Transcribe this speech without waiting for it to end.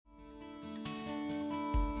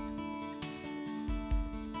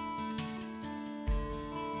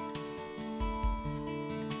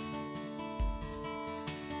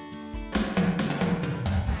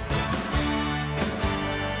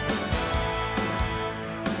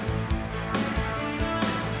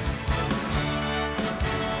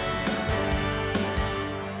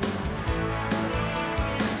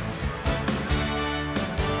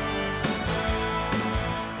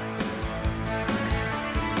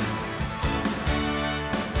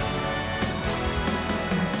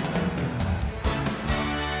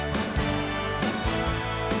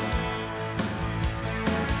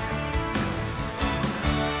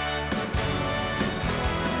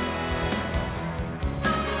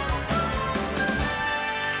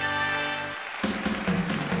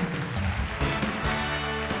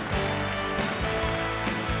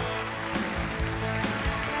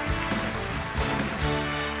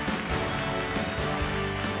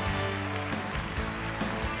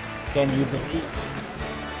Can you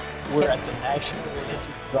believe we're at the National Religious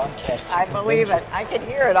Broadcasting I believe it. I can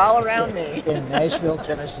hear it all around me. in Nashville,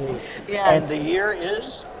 Tennessee. Yes. And the year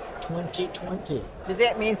is 2020. Does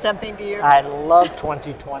that mean something to you? I love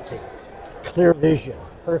 2020. Clear vision,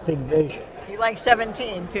 perfect vision. You like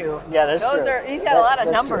 17 too. Yeah, that's true. He's got a lot of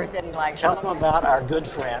That's numbers true. that he likes. Tell him about our good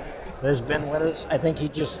friend that's been with us. I think he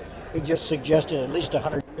just suggested at least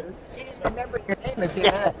 100 years. He just remembered your name a few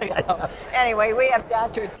minutes ago. Anyway, we have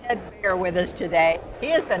Dr. Ted Baehr with us today. He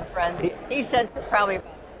has been friends. He says for probably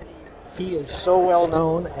about 30 years. He is so well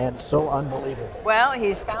known and so unbelievable. Well,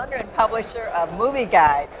 he's founder and publisher of Movie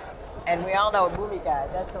Guide, and we all know a Movie Guide.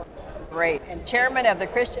 That's so great. And chairman of the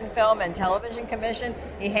Christian Film and Television Commission.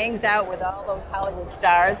 He hangs out with all those Hollywood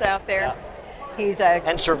stars out there. Yeah. He's a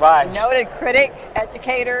And survives. noted critic,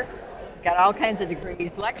 educator, got all kinds of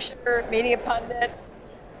degrees, lecturer, media pundit.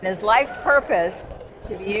 And his life's purpose is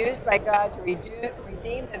to be used by God to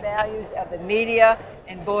redeem the values of the media.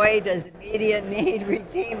 And boy, does the media need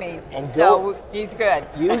redeeming. And so he's good.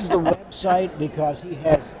 Use the website because he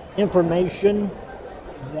has information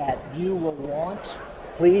that you will want.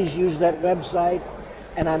 Please use that website.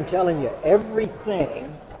 And I'm telling you,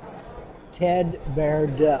 everything Ted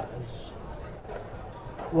Baehr does,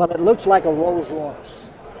 well, it looks like a Rolls Royce.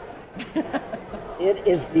 It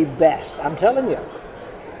is the best. I'm telling you.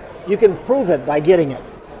 You can prove it by getting it.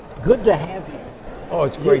 Good to have you. Oh,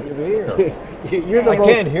 it's great to be here. You're the I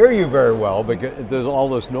can't hear you very well because there's all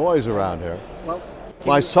this noise around here. Well,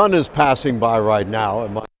 My son is passing by right now,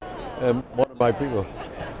 and one of my people.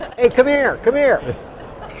 hey, come here, come here,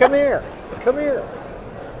 come here, come here.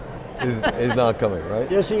 He's not coming, right?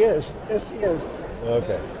 Yes, he is. Yes, he is.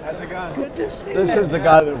 Okay. How's it going? Good to see This you. is the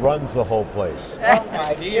guy that runs the whole place. Oh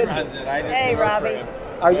my He goodness. runs it. I just Hey, work for Robbie. him.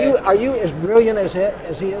 Are you as brilliant as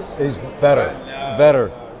he is? He's better, No.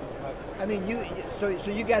 better. I mean, so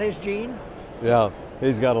you got his gene. Yeah,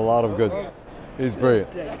 he's got a lot of good. He's brilliant.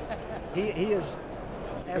 He is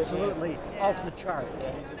absolutely off the chart.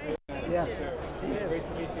 Yeah, he is. Great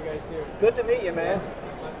to meet you guys too. Good to meet you, man.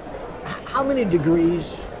 How many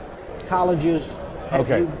degrees, colleges have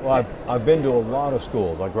Okay, you? well, I've been to a lot of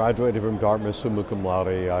schools. I graduated from Dartmouth summa cum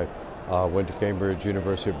laude. I went to Cambridge,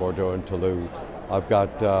 University of Bordeaux and Toulouse. I've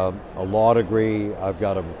got a law degree. I've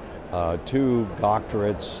got 2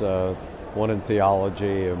 doctorates, one in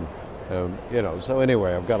theology, and so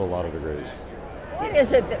anyway, I've got a lot of degrees. What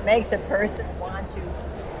is it that makes a person want to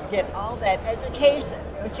get all that education?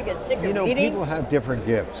 Don't you get sick of reading? People have different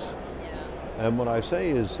gifts. And what I say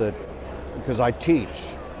is that, because I teach,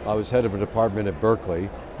 I was head of a department at Berkeley,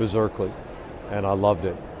 and I loved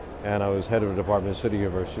it. And I was head of a department at City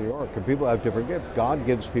University of New York. And people have different gifts. God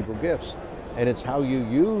gives people gifts. And it's how you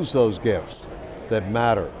use those gifts that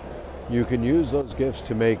matter. You can use those gifts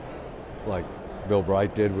to make, like Bill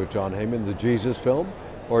Bright did with John Heyman, the Jesus film,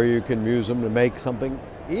 or you can use them to make something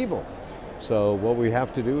evil. So what we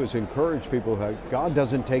have to do is encourage people. God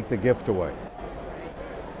doesn't take the gift away.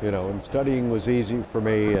 And studying was easy for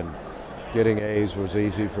me, and getting A's was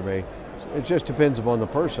easy for me. It just depends upon the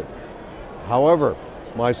person. However,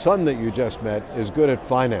 my son that you just met is good at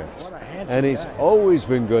finance. What a handsome And he's guy. always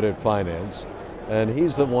been good at finance. And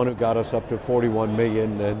he's the one who got us up to 41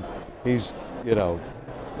 million. And he's, the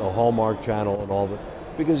Hallmark Channel and all that.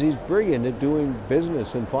 Because he's brilliant at doing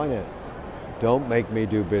business and finance. Don't make me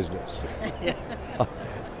do business.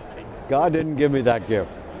 God didn't give me that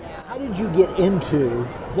gift. How did you get into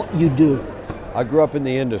what you do? I grew up in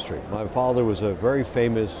the industry. My father was a very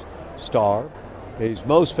famous star. He's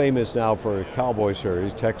most famous now for a cowboy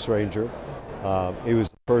series, Tex Ranger. He was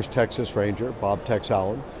the first Texas Ranger, Bob Tex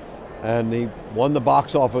Allen, and he won the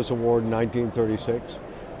box office award in 1936.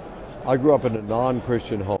 I grew up in a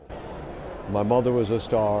non-Christian home. My mother was a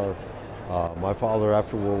star. My father,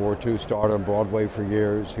 after World War II, starred on Broadway for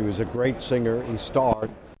years. He was a great singer. He starred.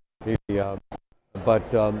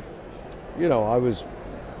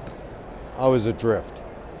 I was adrift.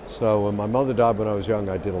 So when my mother died when I was young,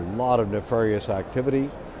 I did a lot of nefarious activity.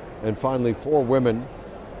 And finally, 4 women,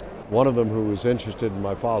 one of them who was interested in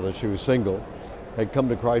my father, she was single, had come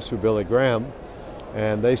to Christ through Billy Graham.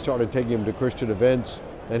 And they started taking him to Christian events,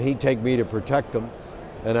 and he'd take me to protect them.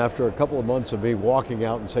 And after a couple of months of me walking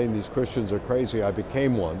out and saying these Christians are crazy, I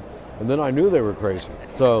became one. And then I knew they were crazy.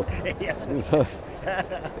 So,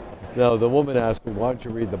 no, the woman asked me, why don't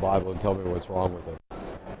you read the Bible and tell me what's wrong with it?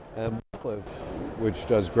 And Wycliffe, which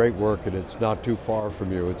does great work, and it's not too far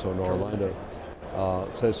from you, it's in Orlando,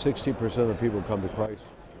 says 60% of the people come to Christ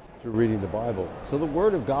through reading the Bible. So the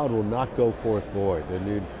Word of God will not go forth void.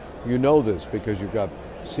 And you know this because you've got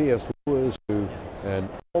C.S. Lewis and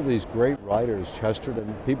all these great writers,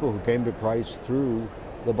 Chesterton, people who came to Christ through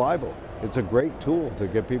the Bible. It's a great tool to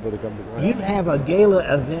get people to come together. You have a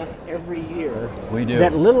gala event every year. We do.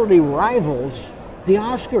 That literally rivals the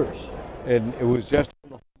Oscars. And it was just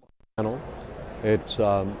on the channel. It's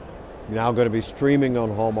now going to be streaming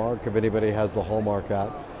on Hallmark if anybody has the Hallmark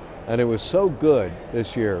app. And it was so good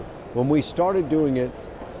this year. When we started doing it,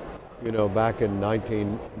 back in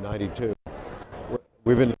 1992,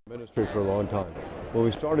 we've been in the ministry for a long time. When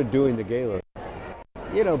we started doing the gala,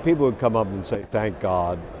 people would come up and say, thank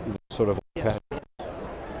God, sort of. Yeah.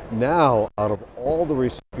 Now, out of all the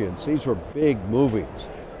recipients, these were big movies.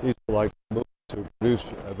 These were like movies who produced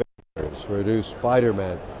Avengers, produced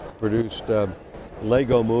Spider-Man, produced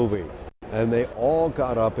Lego Movie. And they all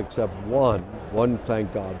got up except one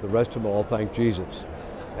thanked God, the rest of them all thanked Jesus.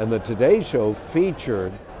 And the Today Show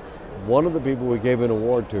featured one of the people we gave an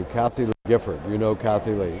award to, Kathy Lee Gifford. You know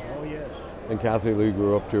Kathy Lee. Oh, yes. And Kathy Lee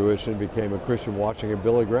grew up Jewish and became a Christian watching a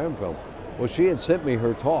Billy Graham film. Well, she had sent me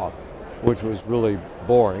her talk, which was really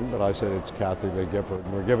boring, but I said, it's Kathy Lee Gifford,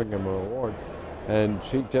 and we're giving him an award. And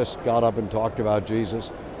she just got up and talked about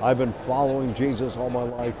Jesus. I've been following Jesus all my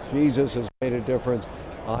life. Jesus has made a difference.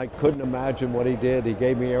 I couldn't imagine what he did. He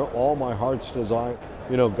gave me all my heart's desire.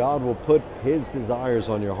 God will put his desires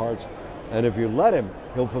on your hearts, and if you let him,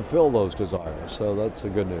 he'll fulfill those desires. So that's the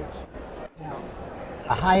good news. Now,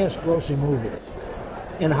 the highest grossing movies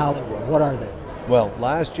in Hollywood, what are they? Well,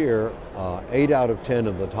 last year, 8 out of 10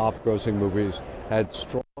 of the top grossing movies had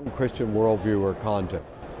strong Christian worldview or content.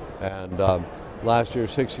 And last year,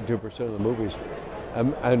 62% of the movies,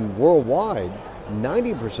 and worldwide,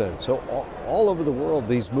 90%. So all over the world,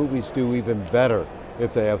 these movies do even better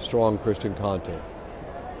if they have strong Christian content.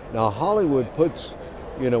 Now, Hollywood puts,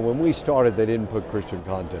 when we started, they didn't put Christian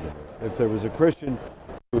content in it. If there was a Christian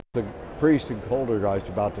who was the priest in Poltergeist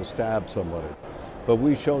about to stab somebody, but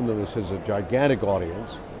we've shown them this as a gigantic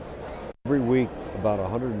audience. Every week, about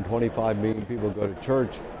 125 million people go to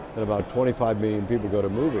church, and about 25 million people go to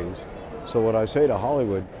movies. So what I say to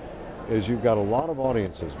Hollywood is you've got a lot of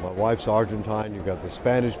audiences. My wife's Argentine, you've got the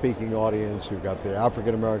Spanish-speaking audience, you've got the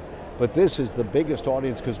African-American, but this is the biggest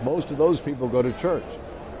audience because most of those people go to church.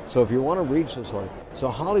 So if you want to reach this audience, so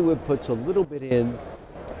Hollywood puts a little bit in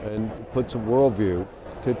and puts a worldview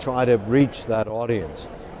to try to reach that audience.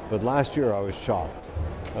 But last year I was shocked.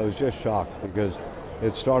 I was just shocked because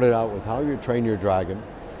it started out with How You Train Your Dragon,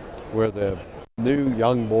 where the new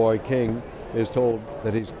young boy king is told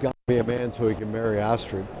that he's got to be a man so he can marry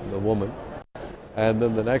Astrid, the woman. And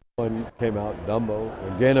then the next one came out, Dumbo,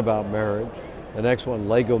 again about marriage. The next one,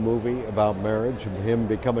 Lego Movie, about marriage and him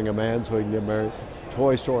becoming a man so he can get married.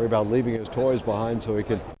 Toy Story about leaving his toys behind so he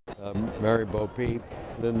could marry Bo Peep.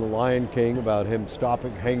 Then The Lion King about him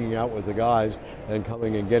stopping, hanging out with the guys and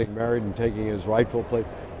coming and getting married and taking his rightful place.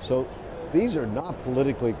 So these are not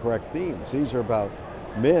politically correct themes. These are about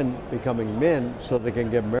men becoming men so they can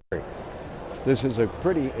get married. This is a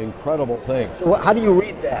pretty incredible thing. So how do you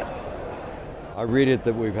read that? I read it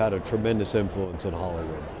that we've had a tremendous influence in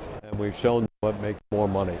Hollywood, and we've shown what makes more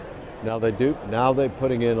money. Now they're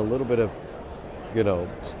putting in a little bit of,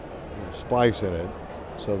 spice in it,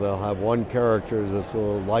 so they'll have one character that's a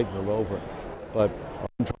little light in the lower. But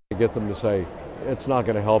I'm trying to get them to say, it's not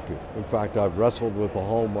going to help you. In fact, I've wrestled with the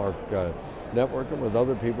Hallmark network and with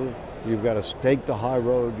other people. You've got to stake the high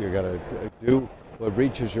road. You've got to do what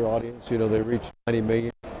reaches your audience. They reach 90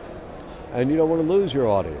 million. And you don't want to lose your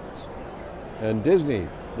audience. And Disney,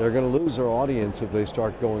 they're going to lose their audience if they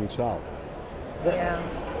start going south.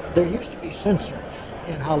 There used to be censors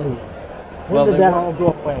in Hollywood. When did that all go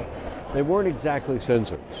away? They weren't exactly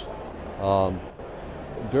censors.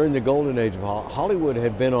 During the golden age of Hollywood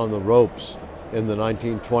had been on the ropes in the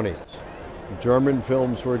 1920s. German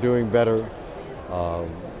films were doing better.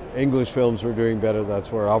 English films were doing better.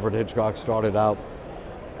 That's where Alfred Hitchcock started out.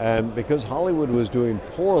 And because Hollywood was doing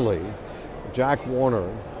poorly, Jack Warner,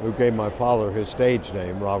 who gave my father his stage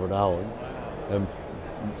name, Robert Allen, and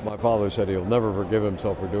my father said he'll never forgive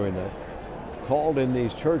himself for doing that, called in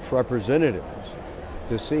these church representatives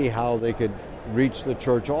to see how they could reach the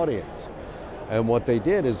church audience. And what they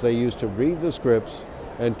did is they used to read the scripts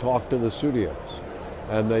and talk to the studios.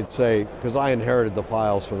 And they'd say, because I inherited the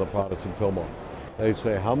files from the Protestant Film Office, they'd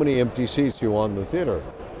say, how many empty seats do you want in the theater?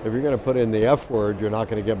 If you're going to put in the F word, you're not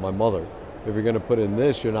going to get my mother. If you're going to put in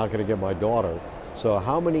this, you're not going to get my daughter. So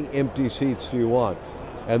how many empty seats do you want?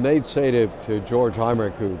 And they'd say to George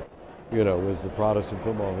Heinrich, who was the Protestant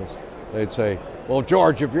Film Office, they'd say, well,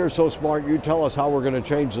 George, if you're so smart, you tell us how we're going to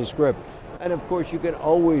change the script. And of course, you can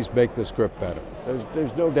always make the script better.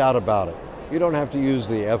 There's no doubt about it. You don't have to use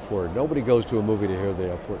the F word. Nobody goes to a movie to hear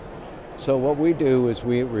the F word. So what we do is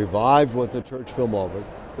we revived what the church film office,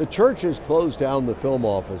 The churches closed down the film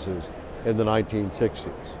offices in the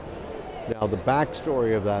 1960s. Now, the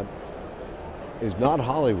backstory of that is not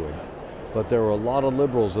Hollywood, but there were a lot of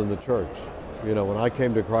liberals in the church. You know, when I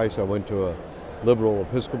came to Christ, I went to a liberal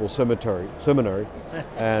Episcopal seminary,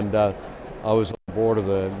 and I was on the board of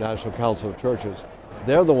the National Council of Churches.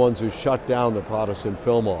 They're the ones who shut down the Protestant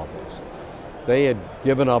film office. They had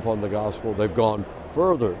given up on the gospel. They've gone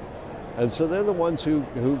further. And so they're the ones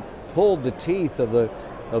who pulled the teeth of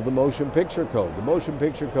the motion picture code. The motion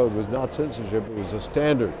picture code was not censorship, it was a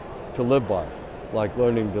standard to live by, like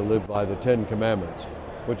learning to live by the 10 Commandments,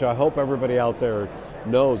 which I hope everybody out there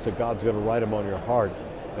knows that God's going to write them on your heart,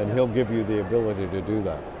 and He'll give you the ability to do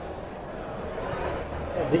that.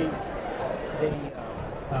 The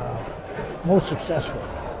most successful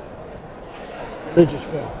religious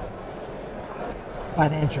film,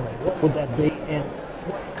 financially, what would that be, and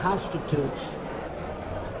what constitutes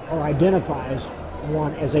or identifies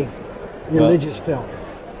one as a religious film?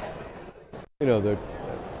 You know,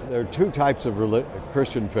 there are two types of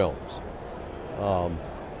Christian films.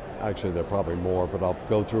 Actually, there are probably more, but I'll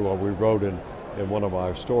go through what we wrote in one of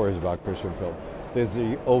our stories about Christian film. There's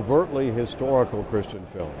the overtly historical Christian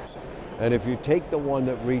films. And if you take the one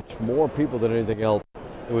that reached more people than anything else,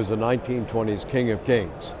 it was the 1920s King of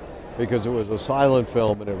Kings, because it was a silent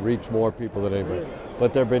film and it reached more people than anybody.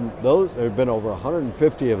 But there have been over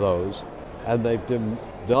 150 of those, and they've been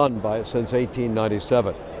done since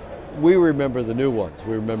 1897. We remember the new ones.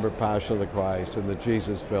 We remember Passion of the Christ and the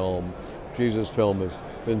Jesus film. Jesus film has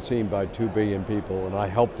been seen by 2 billion people, and I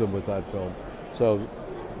helped them with that film. So,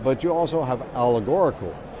 but you also have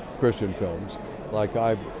allegorical Christian films, like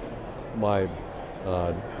my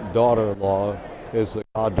daughter-in-law is the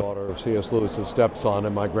goddaughter of C.S. Lewis's stepson,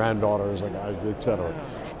 and my granddaughter is the guy, etc.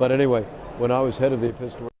 But anyway, when I was head of the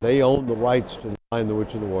Episcopal, they owned the rights to The Lion, the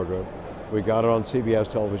Witch, and the Wardrobe. We got it on CBS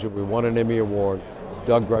television. We won an Emmy Award.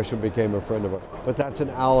 Doug Gresham became a friend of ours. But that's an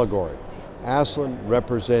allegory. Aslan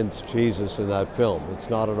represents Jesus in that film. It's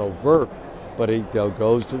not an overt, but he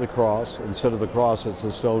goes to the cross. Instead of the cross, it's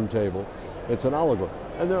a stone table. It's an allegory.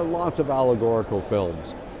 And there are lots of allegorical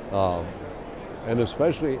films. And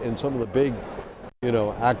especially in some of the big,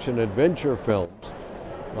 action adventure films,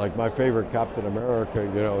 like my favorite Captain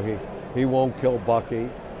America, he won't kill Bucky.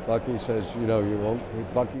 Bucky says, you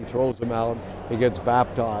won't. Bucky throws him out. He gets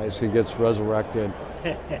baptized. He gets resurrected.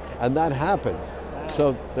 And that happened.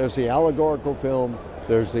 So there's the allegorical film.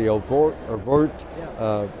 There's the overt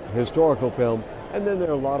historical film. And then there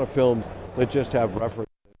are a lot of films that just have references.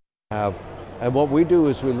 And what we do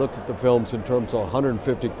is we look at the films in terms of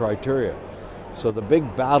 150 criteria. So the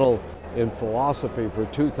big battle in philosophy for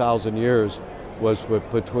 2,000 years was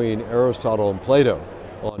between Aristotle and Plato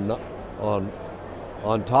on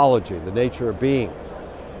ontology, the nature of being.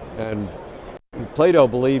 And Plato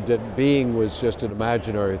believed that being was just an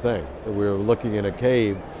imaginary thing, that we were looking in a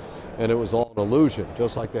cave and it was all an illusion,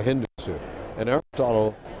 just like the Hindus do. And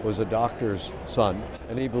Aristotle was a doctor's son,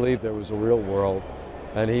 and he believed there was a real world,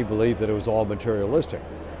 and he believed that it was all materialistic.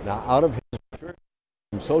 Now, out of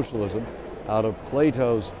his socialism, out of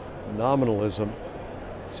Plato's nominalism,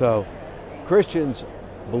 so Christians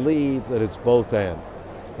believe that it's both and,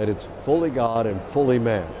 that it's fully God and fully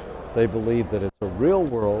man. They believe that it's a real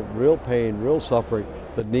world, real pain, real suffering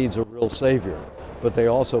that needs a real Savior. But they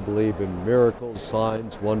also believe in miracles,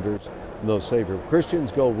 signs, wonders, and those Saviors.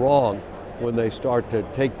 Christians go wrong when they start to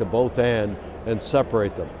take the both and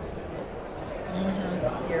separate them.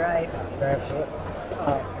 Mm-hmm. You're right. Absolutely.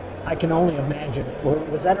 I can only imagine.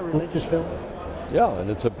 Was that a religious film? Yeah, and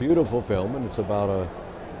it's a beautiful film, and it's about a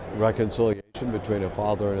reconciliation between a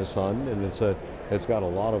father and a son, and it's got a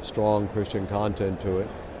lot of strong Christian content to it.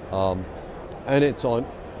 And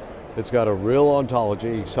it's got a real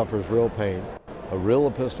ontology. He suffers real pain, a real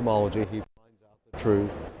epistemology. He finds out the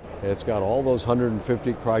truth. It's got all those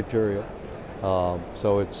 150 criteria.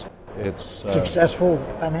 So it's successful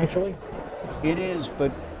financially. It is,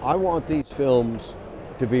 but I want these films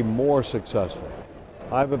to be more successful.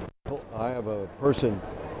 I have a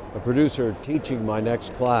producer teaching my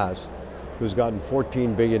next class who's gotten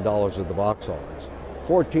 $14 billion at the box office.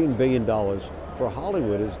 $14 billion for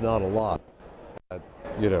Hollywood is not a lot. At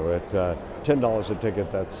 $10 a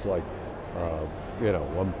ticket, that's like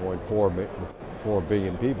 1.4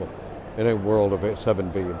 billion people in a world of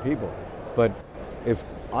 7 billion people. But if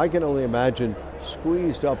I can only imagine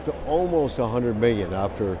squeezed up to almost 100 million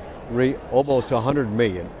after almost 100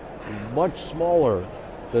 million, much smaller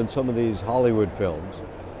than some of these Hollywood films.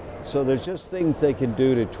 So there's just things they can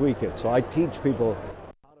do to tweak it. So I teach people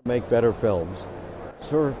how to make better films.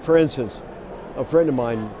 So for instance, a friend of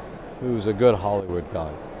mine who's a good Hollywood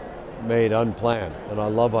guy, made Unplanned, and I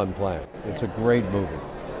love Unplanned. It's a great movie.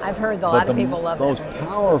 I've heard a lot of people love the that most movie.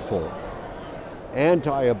 powerful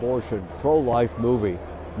anti-abortion, pro-life movie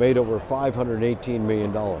made over $518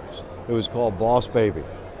 million. It was called Boss Baby,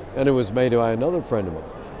 and it was made by another friend of mine.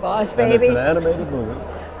 Boss And Baby? it's an animated movie.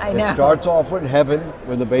 I know. It starts off in heaven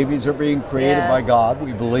when the babies are being created by God.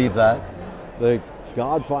 We believe that.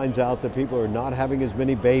 God finds out that people are not having as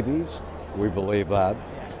many babies. We believe that.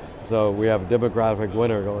 So we have a demographic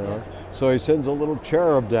winner going on. So he sends a little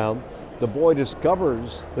cherub down. The boy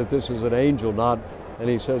discovers that this is an angel, and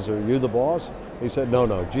he says, "Are you the boss?" He said,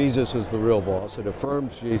 "No, Jesus is the real boss." It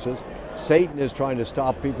affirms Jesus. Satan is trying to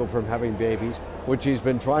stop people from having babies, which he's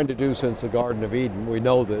been trying to do since the Garden of Eden. We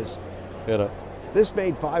know this. This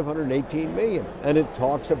made $518 million, and it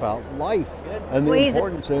talks about life and the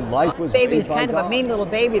importance that life was made by God. Baby's kind of a mean little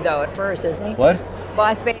baby, though, at first, isn't he? What?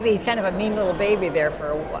 Boss Baby, he's kind of a mean little baby there for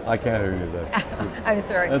a while. I can't hear you there. I'm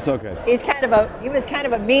sorry. That's okay. He was kind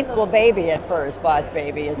of a mean little baby at first, Boss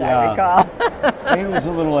Baby, as I recall. He was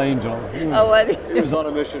a little angel. He was on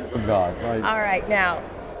a mission from God, right? All right, now,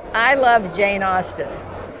 I love Jane Austen.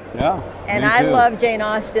 Yeah. And me I too. love Jane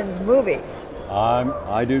Austen's movies.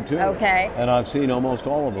 I do too. Okay. And I've seen almost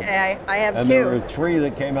all of them. I have and too. there were 3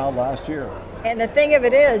 that came out last year. And the thing of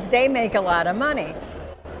it is, they make a lot of money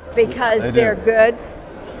because they're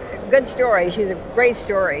good stories. She's a great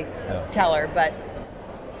storyteller, but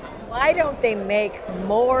why don't they make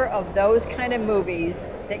more of those kind of movies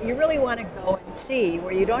that you really want to go and see,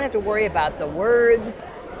 where you don't have to worry about the words,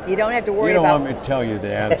 you don't have to worry about... You don't want me to tell you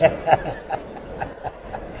the answer.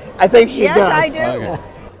 I think she does. Yes, I do. Okay.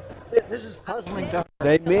 This is puzzling.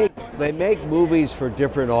 They make movies for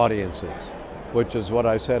different audiences, which is what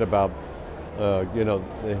I said about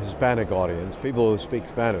the Hispanic audience, people who speak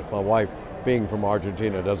Spanish. My wife, being from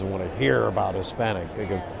Argentina, doesn't want to hear about Hispanic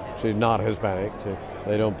because she's not Hispanic.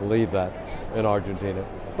 They don't believe that in Argentina.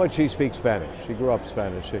 But she speaks Spanish. She grew up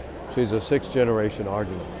Spanish. She's a 6th generation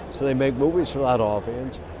Argentine. So they make movies for that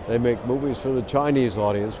audience. They make movies for the Chinese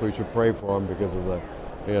audience. We should pray for them because of the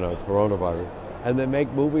coronavirus. And they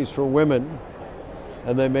make movies for women,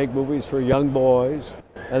 and they make movies for young boys,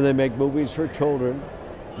 and they make movies for children.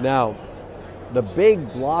 Now, the big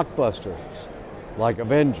blockbusters, like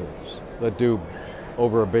Avengers, that do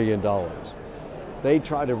over $1 billion, they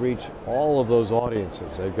try to reach all of those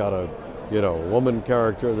audiences. They've got a woman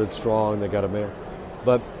character that's strong, they got a man.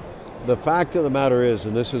 But the fact of the matter is,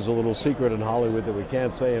 and this is a little secret in Hollywood that we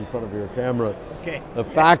can't say in front of your camera. Okay. The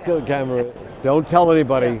fact of the camera, don't tell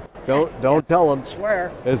anybody, don't tell them.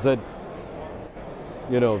 Swear. Is that,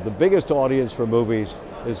 the biggest audience for movies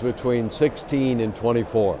is between 16 and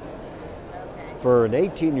 24. For an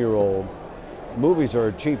 18-year-old, movies are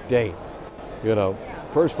a cheap date.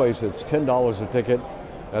 First place, it's $10 a ticket.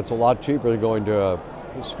 That's a lot cheaper than going to a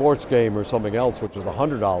sports game or something else, which is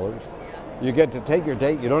 $100. You get to take your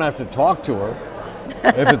date. You don't have to talk to her.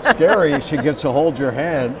 If it's scary, she gets to hold your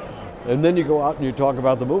hand, and then you go out and you talk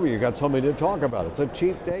about the movie. You got somebody to talk about. It's a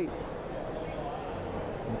cheap date.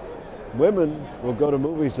 Women will go to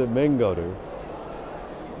movies that men go to.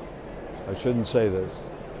 I shouldn't say this,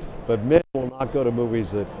 but men will not go to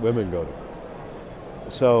movies that women go to.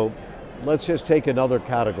 So let's just take another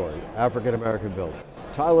category, African American films.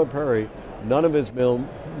 Tyler Perry, none of his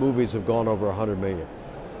movies have gone over 100 million.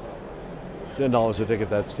 $10 a ticket,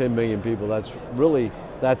 that's 10 million people.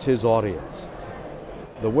 That's his audience.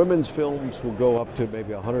 The women's films will go up to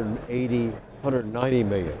maybe 180, 190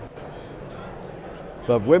 million.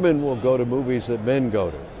 But women will go to movies that men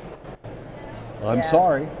go to. I'm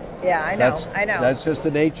sorry. Yeah, I know. That's just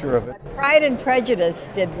the nature of it. Pride and Prejudice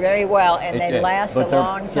did very well, and they last a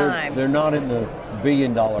long time. They're not in the $1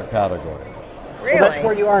 billion category. Really? So that's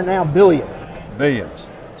where you are now, billion. Billions.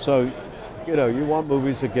 So, you want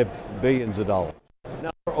movies that get billions of dollars.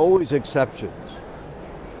 Now, there are always exceptions.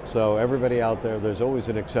 So everybody out there, there's always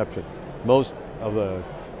an exception. Most of the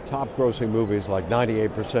top grossing movies, like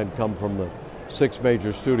 98%, come from the 6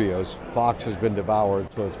 major studios. Fox has been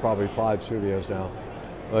devoured, so it's probably 5 studios now.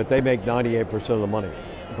 But they make 98% of the money.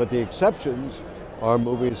 But the exceptions are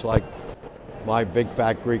movies like My Big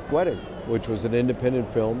Fat Greek Wedding, which was an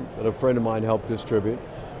independent film that a friend of mine helped distribute.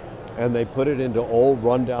 And they put it into old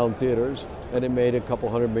rundown theaters, and it made a couple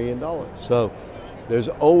 $100 million. So there's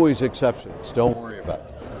always exceptions. Don't worry about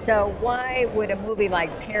it. So why would a movie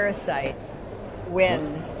like Parasite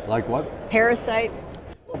win? Like what? Parasite?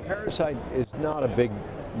 Well, Parasite is not a big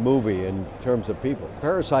movie in terms of people.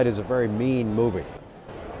 Parasite is a very mean movie.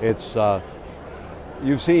 It's,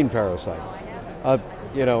 you've seen Parasite.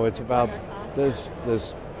 It's about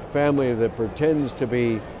this family that pretends to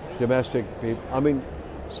be domestic people. I mean,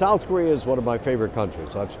 South Korea is one of my favorite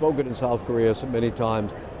countries. I've spoken in South Korea so many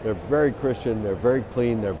times. They're very Christian, they're very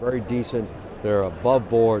clean, they're very decent, they're above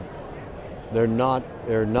board. They're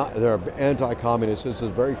anti-communist. This is a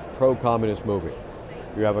very pro-communist movie.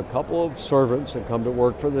 You have a couple of servants that come to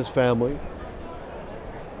work for this family.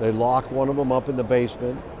 They lock one of them up in the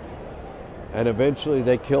basement, and eventually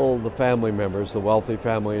they kill the family members, the wealthy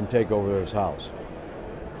family, and take over his house.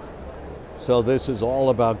 So this is all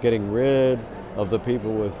about getting rid of the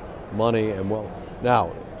people with money and wealth.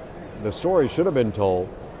 Now, the story should have been told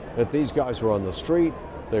that these guys were on the street,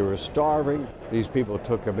 they were starving, these people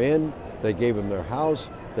took them in, they gave them their house,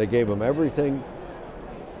 they gave them everything,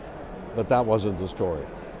 but that wasn't the story.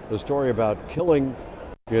 The story about killing,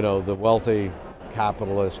 the wealthy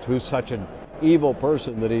capitalist who's such an evil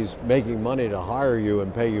person that he's making money to hire you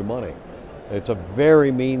and pay you money. It's a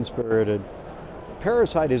very mean-spirited.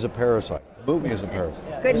 Parasite is a parasite. The movie is a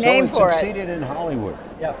parasite. Good name for it. So it succeeded in Hollywood.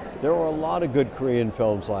 Yeah. There were a lot of good Korean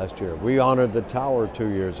films last year. We honored The Tower 2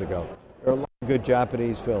 years ago. There are a lot of good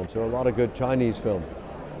Japanese films. There are a lot of good Chinese films.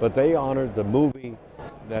 But they honored the movie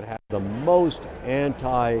that had the most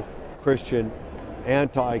anti-Christian,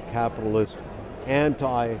 anti-capitalist,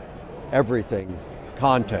 anti-everything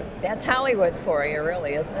content. That's Hollywood for you,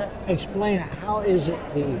 really, isn't it? Explain, how is it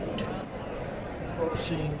the top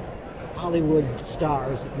grossing Hollywood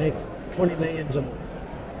stars that make 20 millions of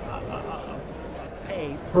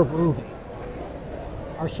pay per movie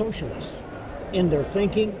are socialists in their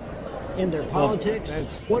thinking, in their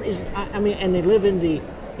politics? What is, and they live in the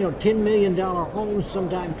 $10 million homes,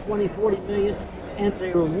 sometimes 20, 40 million, and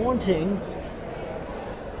they were wanting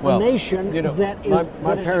a nation that is.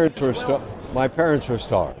 My parents were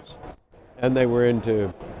stars, and they were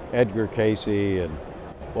into Edgar Cayce and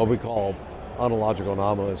what we call ontological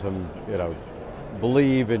nominalism,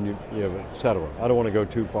 believe in, et cetera. I don't want to go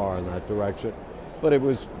too far in that direction, but it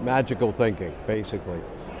was magical thinking, basically.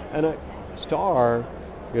 And a star,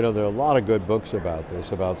 there are a lot of good books about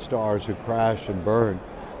this, about stars who crash and burn,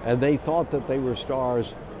 and they thought that they were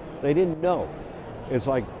stars. They didn't know. It's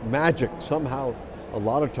like magic. Somehow, a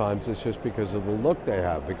lot of times it's just because of the look they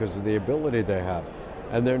have, because of the ability they have.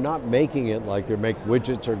 And they're not making it like they make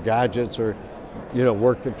widgets or gadgets or,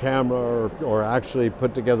 work the camera or actually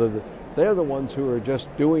put together. They're the ones who are just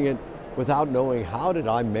doing it without knowing, how did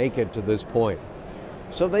I make it to this point?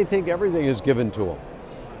 So they think everything is given to them.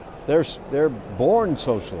 They're born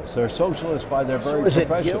socialists. They're socialists by their very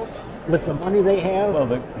profession. Is it guilt with the money they have? Well,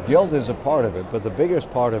 the guilt is a part of it, but the biggest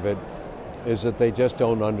part of it is that they just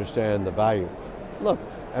don't understand the value. Look,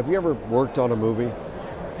 have you ever worked on a movie?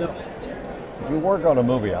 No. If you work on a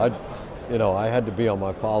movie, I had to be on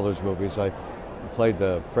my father's movies. I played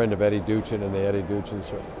the friend of Eddie Duchin in the Eddie Duchin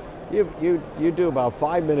show. You do about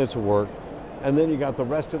 5 minutes of work, and then you got the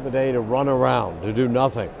rest of the day to run around, to do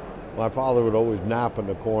nothing. My father would always nap in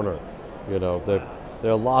the corner.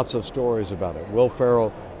 There are lots of stories about it. Will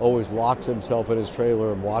Ferrell always locks himself in his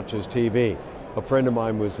trailer and watches TV. A friend of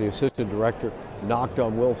mine was the assistant director, knocked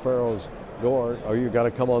on Will Ferrell's door. Oh, you got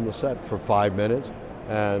to come on the set for 5 minutes.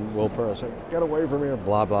 And Will Ferrell said, get away from here,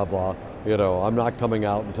 blah, blah, blah. I'm not coming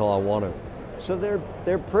out until I want to. So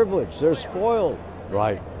they're privileged, they're spoiled,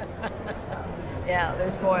 right? Yeah,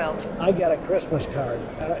 they're spoiled. I got a Christmas card.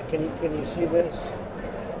 Can you see this?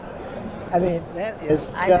 That is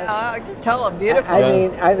just... I know, just tell them, beautiful.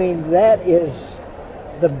 I mean, that is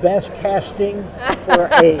the best casting for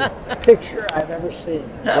a picture I've ever seen.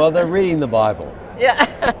 Well, they're reading the Bible. Yeah.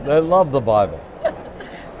 They love the Bible.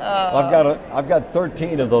 I've got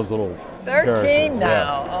 13 of those little 13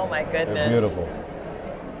 now. Yeah. Oh my goodness. They're beautiful.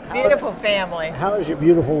 Beautiful family. How is your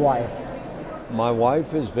beautiful wife? My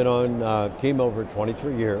wife has been on chemo for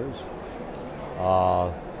 23 years.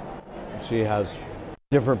 She has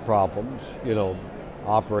different problems,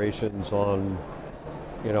 operations on,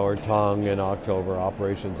 her tongue in October,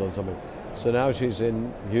 operations on something. So now she's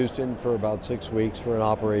in Houston for about 6 weeks for an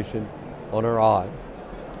operation on her eye.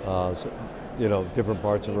 Different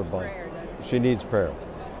parts of her body. She needs prayer.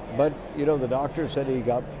 But, the doctor said he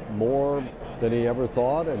got more than he ever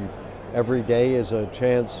thought, and every day is a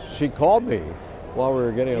chance. She called me while we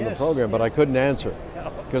were getting on the program, but I couldn't answer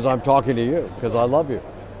because I'm talking to you, because I love you.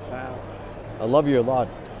 Wow. I love you a lot.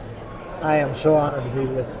 I am so honored to be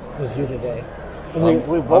with you today. And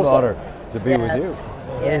I'm honored to be with you.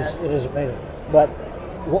 Yes. It is amazing. But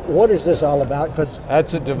what is this all about? Because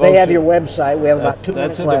that's a devotion. They have your website. We have about 2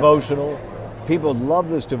 minutes left. That's a devotional. People love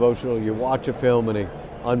this devotional. You watch a film and it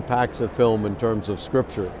unpacks a film in terms of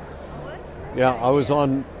scripture. Yeah, I was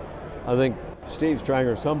on, I think, Steve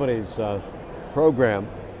Stranger, somebody's program,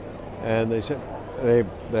 and they said,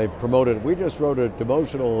 they promoted, we just wrote a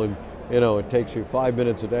devotional you know, it takes you 5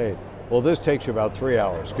 minutes a day. Well, this takes you about 3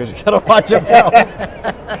 hours because you got to watch it now.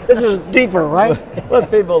 This is deeper, right?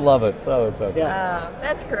 But people love it, so it's okay. Yeah.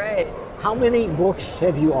 That's great. How many books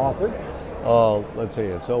have you authored? Let's see,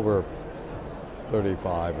 it's over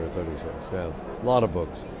 35 or 36. Yeah, a lot of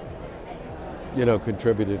books. You know,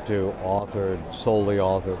 contributed to, authored, solely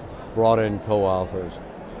authored, brought in co-authors.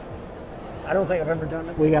 I don't think I've ever done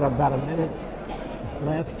it. We got about a minute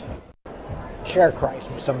left. Share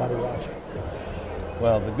Christ with somebody watching.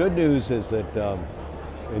 Well, the good news is that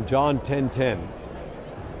in John 10:10,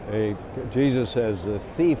 Jesus says the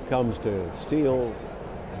thief comes to steal,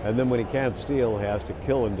 and then when he can't steal, he has to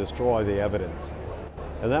kill and destroy the evidence.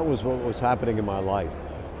 And that was what was happening in my life.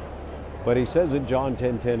 But he says in John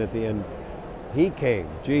 10:10 at the end, he came,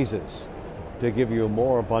 Jesus, to give you a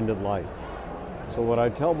more abundant life. So what I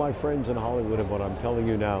tell my friends in Hollywood and what I'm telling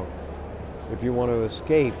you now, if you want to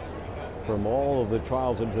escape from all of the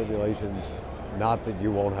trials and tribulations, not that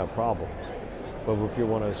you won't have problems, but if you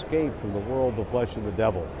want to escape from the world, the flesh, and the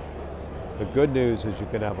devil, the good news is you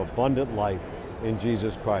can have abundant life in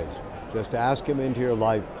Jesus Christ. Just ask him into your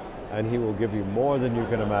life and he will give you more than you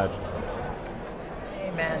can imagine.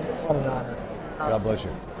 Amen. What an honor. God bless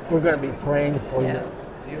you. We're going to be praying for Yeah. you.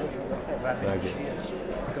 Beautiful wife. I mean, Thank you. she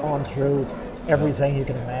has gone through everything you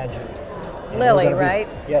can imagine. And Lily, we're gonna be- right?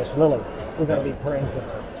 Yes, Lily. We're going to be praying for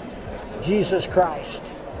her. Jesus Christ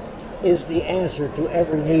is the answer to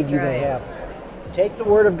every need you may right. have. Take the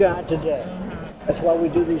Word of God today. That's why we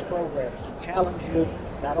do these programs, to challenge you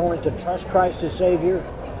not only to trust Christ as Savior,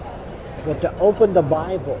 but to open the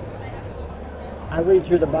Bible. I read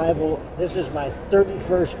through the Bible. This is my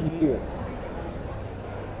 31st year.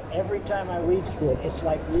 Every time I read through it, it's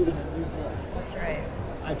like reading a new book. That's right.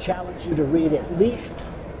 I challenge you to read at least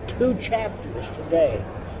 2 chapters today.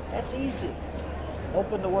 That's easy.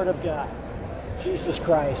 Open the Word of God. Jesus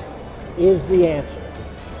Christ is the answer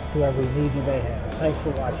to every need you may have. Thanks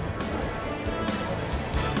for watching.